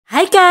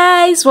Hi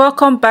guys,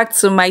 welcome back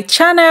to my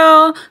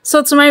channel.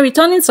 So to my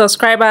returning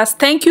subscribers,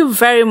 thank you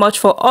very much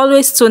for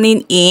always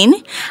tuning in,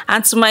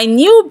 and to my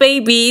new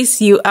babies,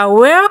 you are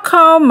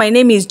welcome. My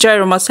name is Joy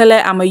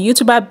Romosele. I'm a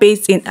YouTuber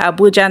based in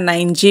Abuja,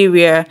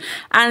 Nigeria,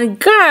 and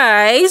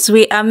guys,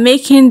 we are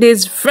making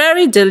this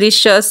very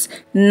delicious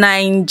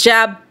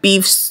Naija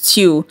beef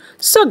stew.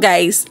 So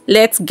guys,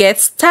 let's get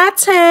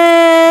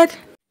started.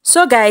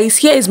 So guys,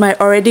 here is my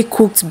already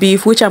cooked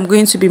beef, which I'm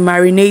going to be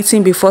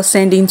marinating before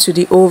sending to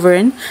the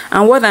oven.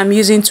 And what I'm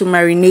using to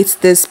marinate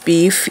this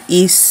beef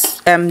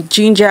is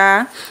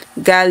ginger,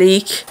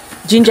 garlic,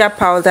 ginger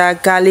powder,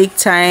 garlic,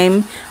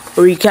 thyme,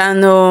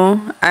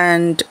 oregano,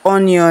 and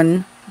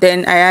onion.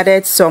 Then I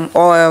added some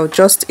oil,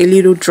 just a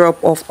little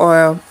drop of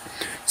oil.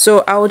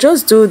 So I'll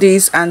just do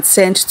this and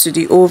send to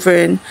the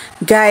oven.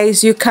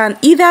 Guys, you can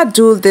either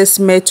do this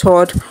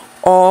method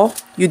or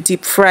you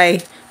deep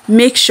fry.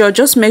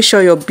 Just make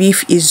sure your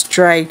beef is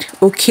dried,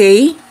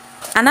 okay?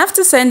 And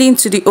after sending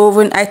to the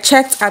oven, I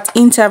checked at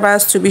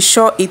intervals to be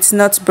sure it's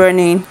not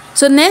burning.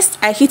 So next,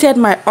 I heated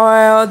my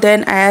oil,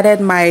 then I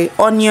added my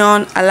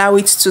onion, allow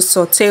it to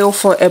saute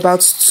for about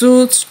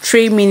 2 to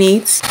 3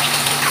 minutes.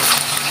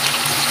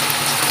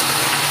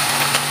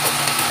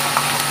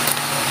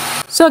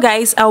 So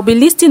guys, I'll be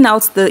listing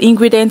out the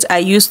ingredients I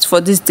used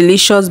for this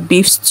delicious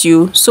beef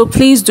stew, so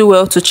please do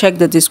well to check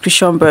the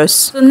description box.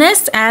 So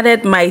next, I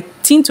added my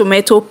tin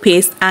tomato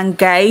paste, and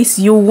guys,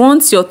 you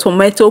want your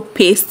tomato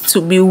paste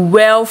to be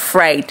well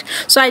fried.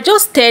 So I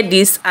just stir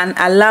this and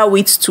allow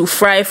it to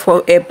fry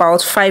for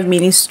about 5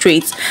 minutes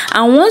straight.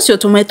 And once your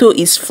tomato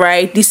is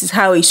fried, this is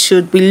how it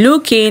should be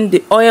looking.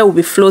 The oil will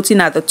be floating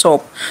at the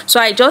top. So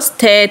I just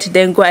stirred,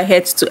 then go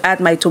ahead to add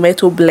my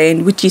tomato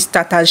blend, which is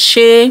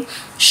tatashe,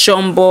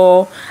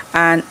 shombo,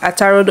 and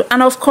atarodo,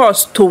 and of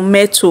course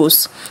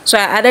tomatoes. So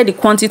I added the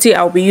quantity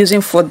I'll be using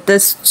for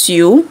this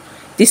stew.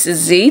 This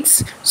is it.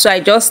 So I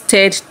just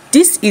stirred.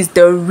 This is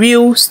the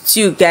real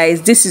stew,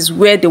 guys. This is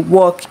where the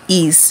work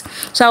is.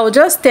 So I'll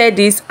just stir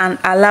this and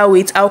allow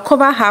it. I'll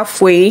cover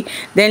halfway,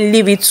 then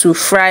leave it to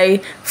fry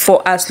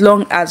for as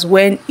long as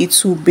when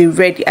it will be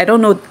ready. I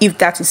don't know if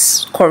that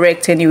is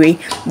correct anyway,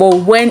 but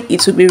when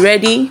it will be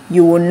ready,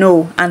 you will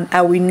know, and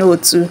I will know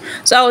too.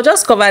 So I'll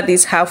just cover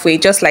this halfway,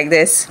 just like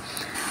this.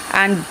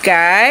 And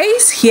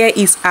guys, here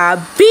is our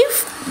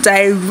beef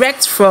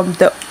direct from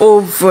the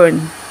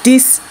oven.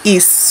 This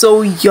is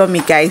so yummy,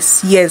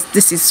 guys. Yes,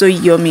 this is so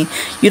yummy.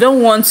 You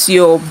don't want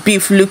your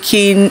beef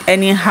looking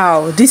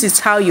anyhow. This is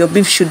how your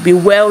beef should be,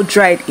 well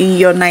dried in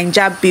your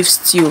Naija beef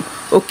stew,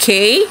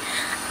 okay?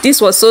 This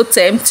was so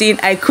tempting,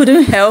 I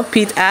couldn't help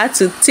it. I had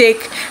to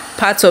take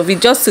part of it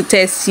just to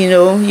test, you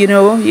know.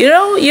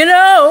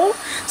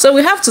 So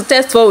we have to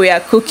test what we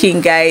are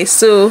cooking, guys.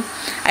 So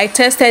I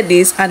tested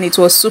this and it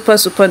was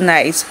super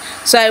nice.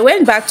 So I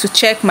went back to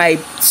check my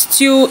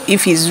stew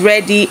if it's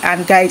ready,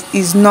 and guys,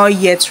 it's not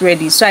yet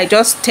ready. So I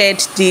just stirred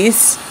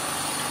this.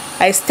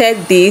 I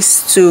stirred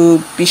this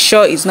to be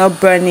sure it's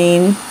not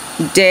burning.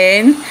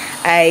 Then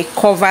I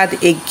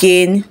covered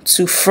again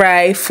to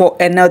fry for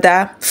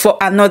another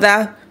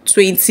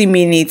 20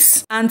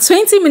 minutes. And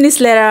 20 minutes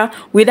later,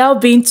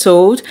 without being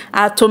told,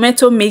 our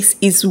tomato mix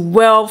is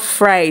well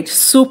fried,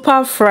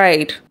 super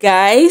fried.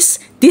 Guys,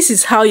 this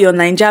is how your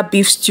Naija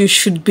beef stew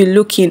should be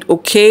looking,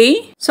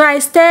 okay? So I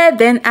stir,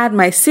 then add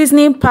my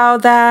seasoning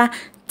powder,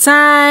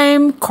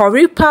 thyme,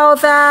 curry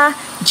powder,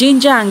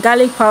 ginger and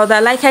garlic powder.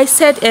 Like I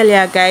said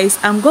earlier, guys,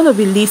 I'm going to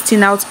be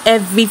listing out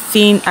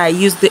everything I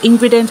used, the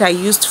ingredient I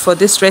used for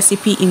this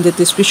recipe, in the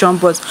description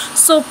box.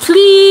 So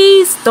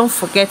please don't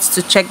forget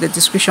to check the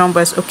description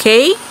box,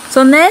 okay?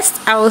 So next,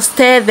 I will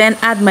stir, then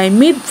add my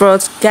meat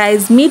broth.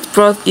 Guys, meat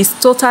broth is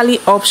totally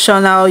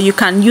optional. You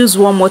can use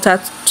warm water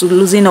to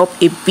loosen up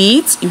a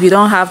bit. If you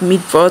don't have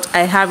meat broth,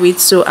 I have it,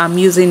 so I'm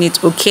using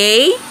it,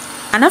 okay?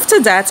 And after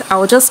that,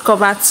 I'll just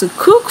cover to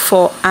cook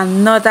for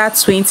another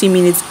 20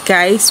 minutes.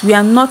 Guys, we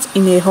are not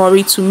in a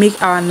hurry to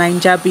make our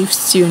Naija beef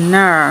stew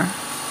now.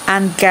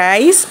 And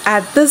guys,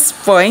 at this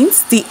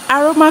point, the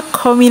aroma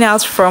coming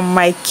out from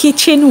my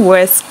kitchen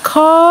was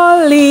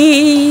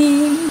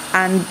calling.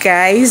 And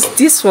guys,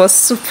 this was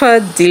super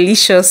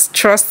delicious,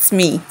 trust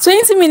me.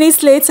 20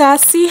 minutes later,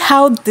 see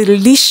how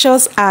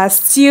delicious our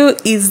stew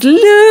is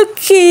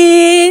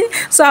looking.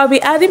 So I'll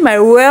be adding my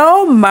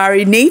well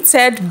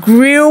marinated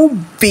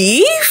grilled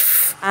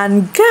beef.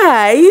 And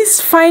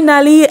guys,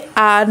 finally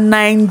our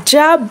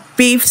Naija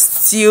beef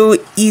stew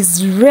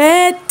is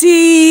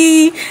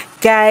ready.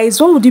 Guys,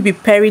 what would you be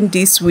pairing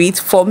this with?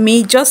 For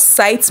me, just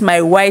cite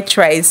my white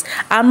rice,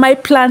 and my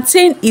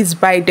plantain is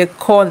by the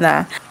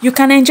corner. You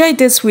can enjoy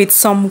this with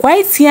some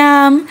white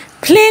yam,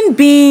 plain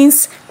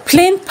beans,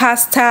 plain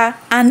pasta,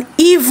 and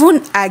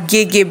even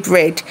agege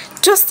bread.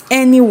 Just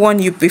anyone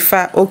you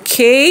prefer,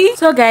 okay?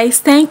 So guys,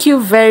 thank you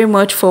very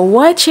much for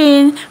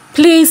watching.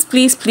 Please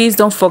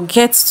don't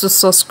forget to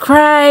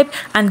subscribe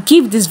and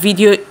give this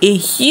video a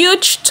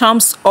huge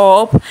thumbs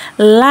up,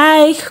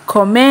 like,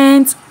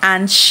 comment,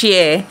 and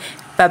share.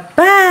 Bye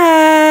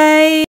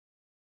bye.